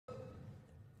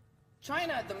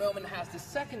China at the moment has the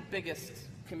second biggest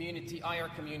community, IR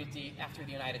community, after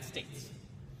the United States.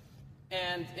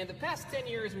 And in the past 10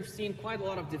 years, we've seen quite a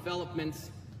lot of developments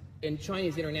in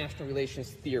Chinese international relations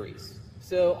theories.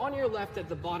 So on your left at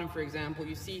the bottom, for example,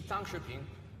 you see Tang Shiping,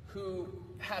 who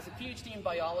has a PhD in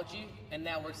biology and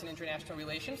now works in international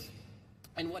relations.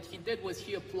 And what he did was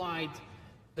he applied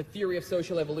the theory of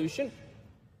social evolution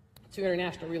to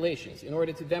international relations in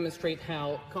order to demonstrate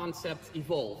how concepts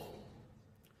evolve.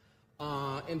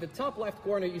 In the top left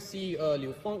corner, you see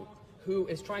Liu Feng, who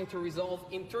is trying to resolve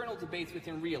internal debates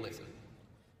within realism.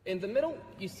 In the middle,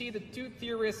 you see the two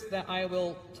theorists that I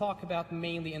will talk about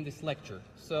mainly in this lecture.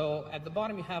 So at the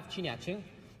bottom, you have Qin Yaqing,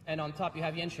 and on top, you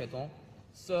have Yan Xuetong.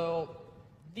 So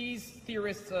these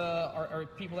theorists are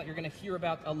people that you're going to hear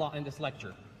about a lot in this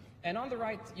lecture. And on the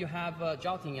right, you have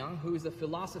Zhao Tingyang, who is a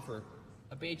philosopher,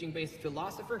 a Beijing-based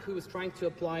philosopher who is trying to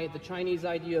apply the Chinese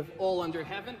idea of all under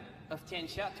heaven, of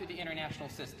Tianxia, to the international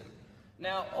system.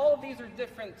 Now, all of these are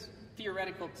different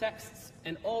theoretical texts,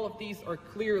 and all of these are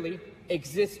clearly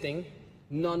existing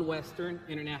non-Western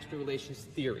international relations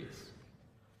theories.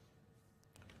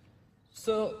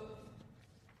 So,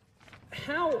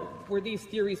 how were these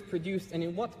theories produced, and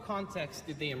in what context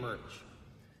did they emerge?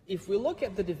 If we look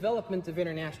at the development of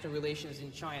international relations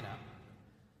in China,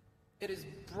 it is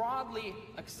broadly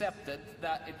accepted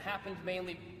that it happened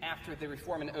mainly after the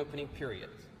Reform and Opening period.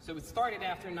 So it started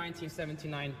after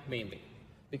 1979 mainly,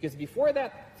 because before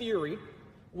that theory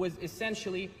was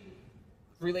essentially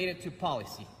related to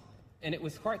policy, and it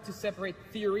was hard to separate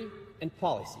theory and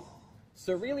policy.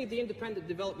 So really the independent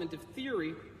development of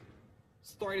theory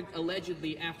started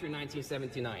allegedly after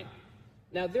 1979.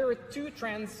 Now there are two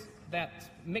trends that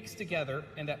mixed together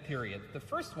in that period. The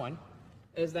first one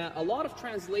is that a lot of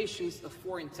translations of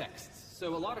foreign texts,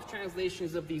 so a lot of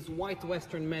translations of these white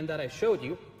Western men that I showed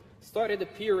you, started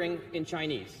appearing in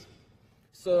Chinese.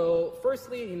 So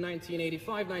firstly, in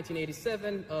 1985,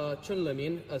 1987, Chun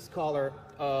Lemin, a scholar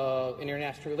in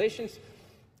international relations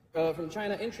from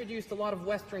China, introduced a lot of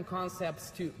Western concepts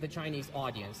to the Chinese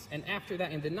audience. And after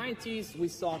that, in the 90s, we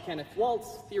saw Kenneth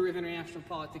Walt's Theory of International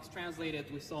Politics translated,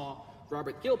 we saw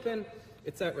Robert Gilpin,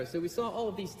 etc. So we saw all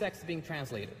of these texts being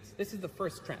translated. This is the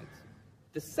first trend.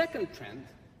 The second trend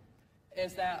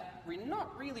is that we're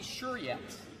not really sure yet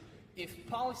if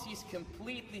policy is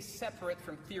completely separate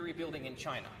from theory building in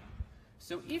China.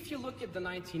 So if you look at the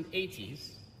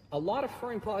 1980s, a lot of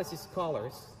foreign policy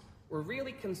scholars were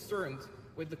really concerned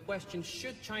with the question,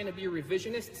 should China be a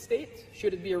revisionist state?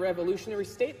 Should it be a revolutionary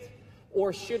state?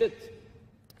 Or should it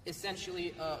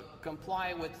essentially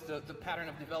comply with the pattern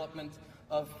of development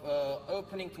of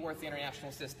opening towards the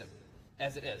international system,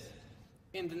 as it is?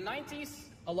 In the 90s,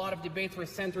 a lot of debates were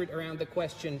centered around the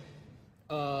question,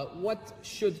 what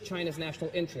should China's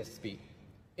national interests be?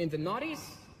 In the noughties,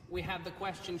 we had the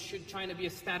question, should China be a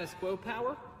status quo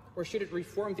power, or should it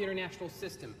reform the international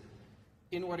system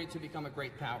in order to become a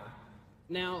great power?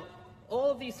 Now, all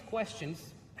of these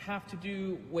questions have to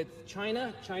do with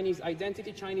China, Chinese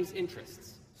identity, Chinese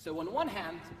interests. So on one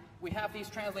hand, we have these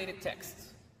translated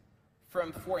texts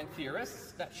from foreign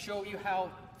theorists that show you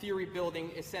how theory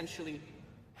building essentially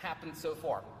happened so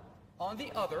far. On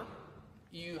the other,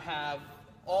 you have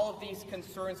all of these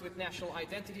concerns with national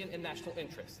identity and national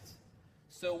interests.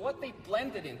 So what they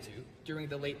blended into during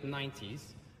the late 90s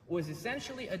was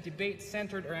essentially a debate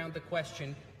centered around the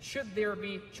question, should there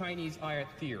be Chinese IR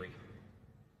theory?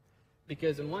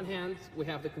 Because on one hand, we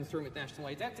have the concern with national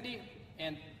identity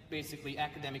and basically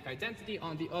academic identity.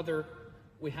 On the other,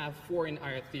 we have foreign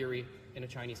IR theory in a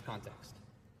Chinese context.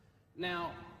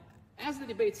 Now, as the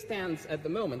debate stands at the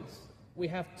moment, we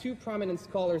have two prominent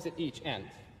scholars at each end,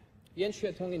 Yan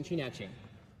Xuetong and Qin Yaqing,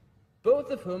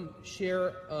 both of whom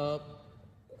share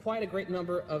quite a great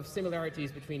number of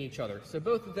similarities between each other. So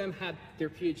both of them had their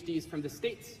PhDs from the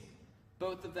States.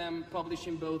 Both of them publish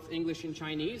in both English and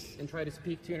Chinese and try to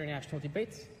speak to international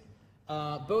debates.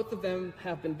 Both of them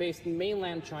have been based in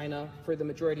mainland China for the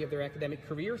majority of their academic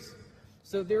careers.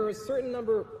 So there is a certain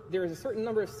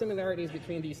number of similarities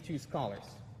between these two scholars.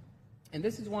 And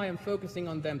this is why I'm focusing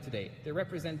on them today. They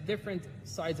represent different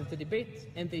sides of the debate,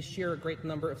 and they share a great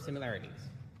number of similarities.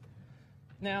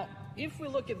 Now, if we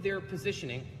look at their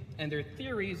positioning and their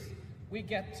theories, we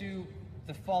get to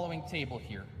the following table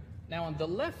here. Now, on the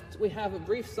left, we have a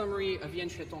brief summary of Yan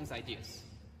Xuetong's ideas.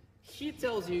 He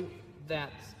tells you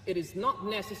that it is not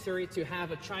necessary to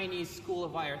have a Chinese school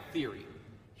of IR theory.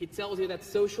 He tells you that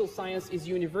social science is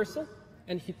universal,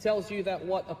 and he tells you that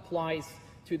what applies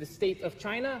to the state of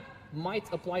China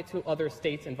might apply to other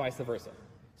states and vice versa.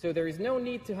 So there is no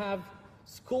need to have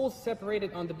schools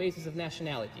separated on the basis of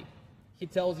nationality. He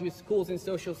tells you schools in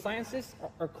social sciences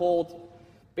are called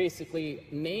basically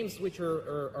names which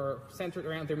are centered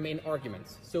around their main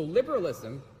arguments. So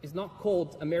liberalism is not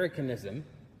called Americanism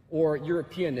or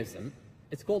Europeanism,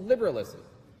 it's called liberalism.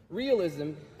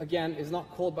 Realism, again, is not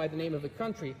called by the name of a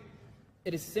country,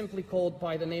 it is simply called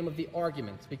by the name of the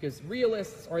argument, because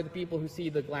realists are the people who see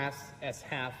the glass as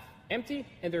half empty,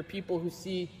 and they're people who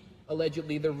see,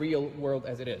 allegedly, the real world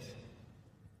as it is.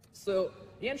 So,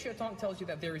 Yan Xuetong tells you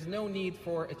that there is no need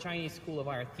for a Chinese school of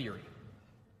art theory.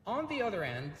 On the other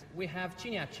end, we have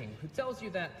Qin Yaqing, who tells you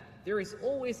that there is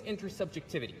always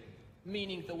intersubjectivity,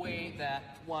 meaning the way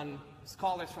that one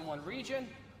scholars from one region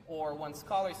or one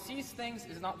scholar sees things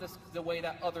is not the way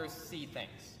that others see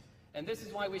things. And this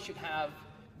is why we should have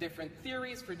different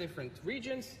theories for different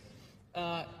regions.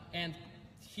 And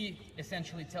he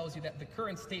essentially tells you that the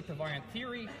current state of iron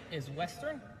theory is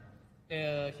Western.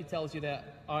 He tells you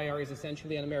that IR is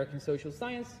essentially an American social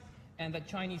science and that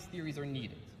Chinese theories are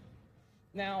needed.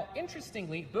 Now,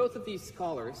 interestingly, both of these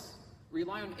scholars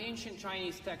rely on ancient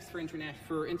Chinese texts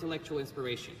for intellectual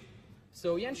inspiration.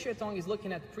 So Yan Xuetong is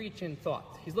looking at pre-Qin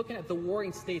thought. He's looking at the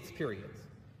Warring States period.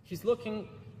 He's looking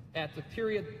at the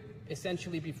period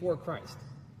essentially before Christ,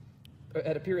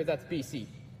 at a period that's BC.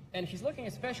 And he's looking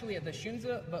especially at the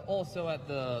Xunzi, but also at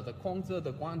the Kongzi,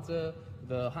 the Guanzi,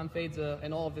 the Hanfeizi,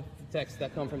 and all of the texts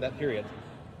that come from that period.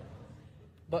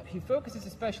 But he focuses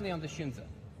especially on the Xunzi.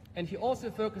 And he also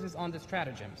focuses on the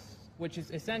stratagems, which is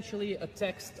essentially a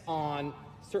text on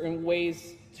certain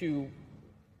ways to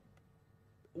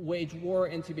wage war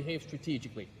and to behave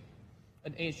strategically.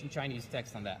 An ancient Chinese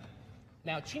text on that.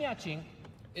 Now, Qin Yaqing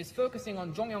is focusing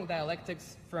on Zhongyang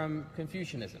dialectics from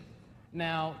Confucianism.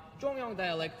 Now, Zhongyang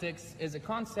dialectics is a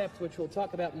concept which we'll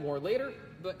talk about more later,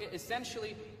 but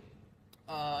essentially,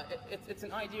 it's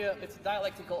an idea, it's a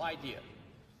dialectical idea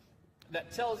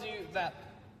that tells you that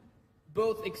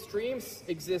both extremes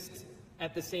exist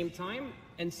at the same time,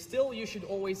 and still you should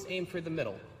always aim for the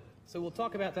middle. So we'll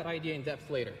talk about that idea in depth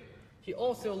later. He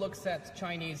also looks at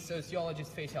Chinese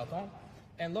sociologist Fei Xiaotong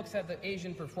and looks at the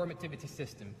Asian performativity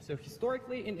system. So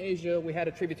historically in Asia, we had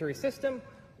a tributary system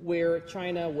where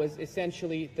China was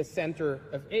essentially the center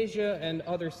of Asia and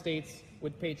other states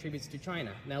would pay tributes to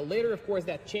China. Now later, of course,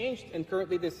 that changed, and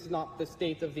currently this is not the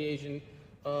state of the Asian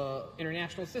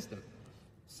international system.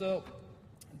 So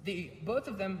both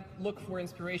of them look for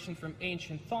inspiration from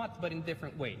ancient thought, but in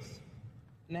different ways.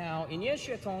 Now, in Yan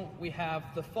Xuetong, we have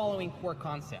the following core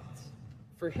concepts.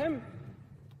 For him,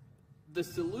 the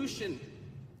solution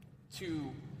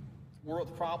to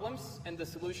world problems and the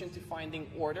solution to finding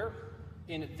order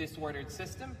in a disordered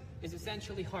system is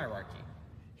essentially hierarchy.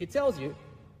 He tells you,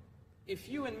 if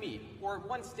you and me, or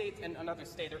one state and another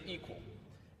state are equal,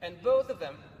 and both of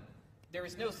them, there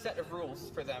is no set of rules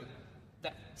for them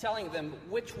that telling them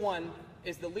which one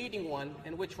is the leading one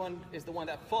and which one is the one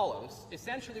that follows,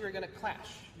 essentially we're going to clash,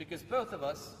 because both of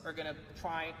us are going to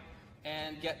try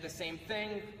and get the same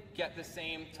thing, get the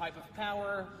same type of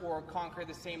power, or conquer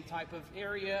the same type of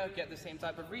area, get the same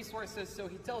type of resources. So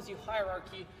he tells you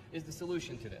hierarchy is the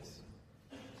solution to this.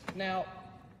 Now,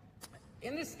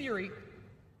 in this theory,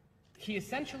 he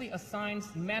essentially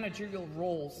assigns managerial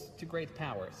roles to great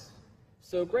powers.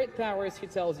 So great powers, he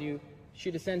tells you,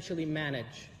 should essentially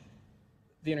manage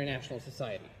the international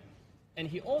society. And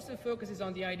he also focuses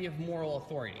on the idea of moral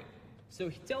authority. So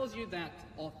he tells you that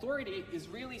authority is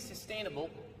really sustainable,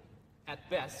 at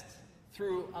best,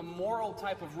 through a moral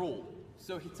type of rule.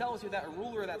 So he tells you that a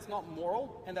ruler that's not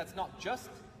moral and that's not just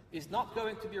is not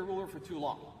going to be a ruler for too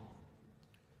long.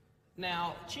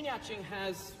 Now, Qin Yaqing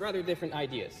has rather different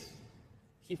ideas.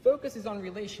 He focuses on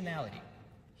relationality.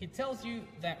 He tells you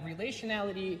that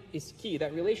relationality is key,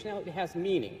 that relationality has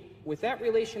meaning. With that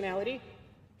relationality,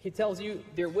 he tells you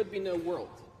there would be no world,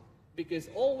 because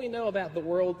all we know about the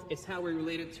world is how we're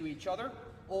related to each other.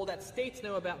 All that states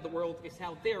know about the world is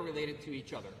how they're related to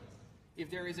each other. If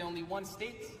there is only one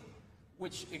state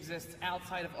which exists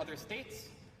outside of other states,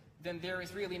 then there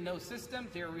is really no system,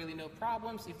 there are really no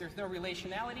problems. If there's no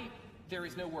relationality, there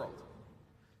is no world.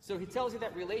 So he tells you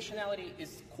that relationality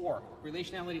is core,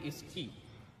 relationality is key.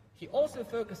 He also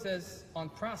focuses on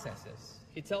processes.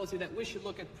 He tells you that we should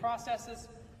look at processes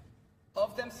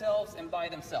of themselves and by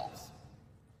themselves.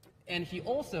 And he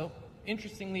also,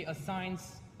 interestingly,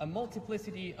 assigns a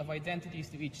multiplicity of identities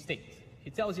to each state.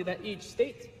 He tells you that each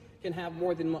state can have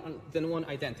more than one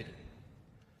identity.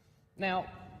 Now,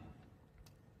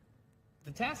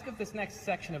 the task of this next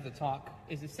section of the talk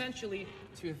is essentially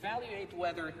to evaluate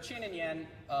whether Qin and Yan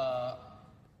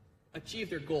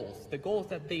achieve their goals, the goals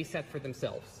that they set for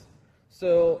themselves.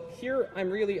 So here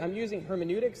I'm using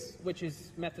hermeneutics, which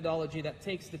is methodology that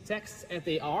takes the texts as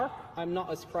they are. I'm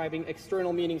not ascribing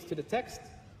external meanings to the text.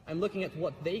 I'm looking at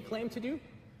what they claim to do,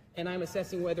 and I'm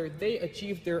assessing whether they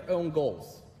achieved their own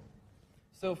goals.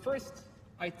 So first,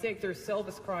 I take their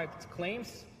self-ascribed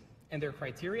claims and their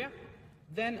criteria.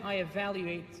 Then I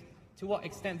evaluate to what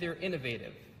extent they're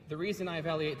innovative. The reason I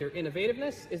evaluate their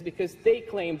innovativeness is because they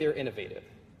claim they're innovative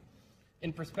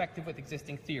in perspective with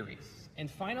existing theories. And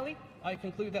finally, I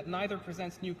conclude that neither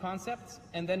presents new concepts,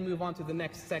 and then move on to the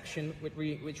next section, which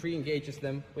re-engages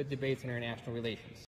them with debates in international relations.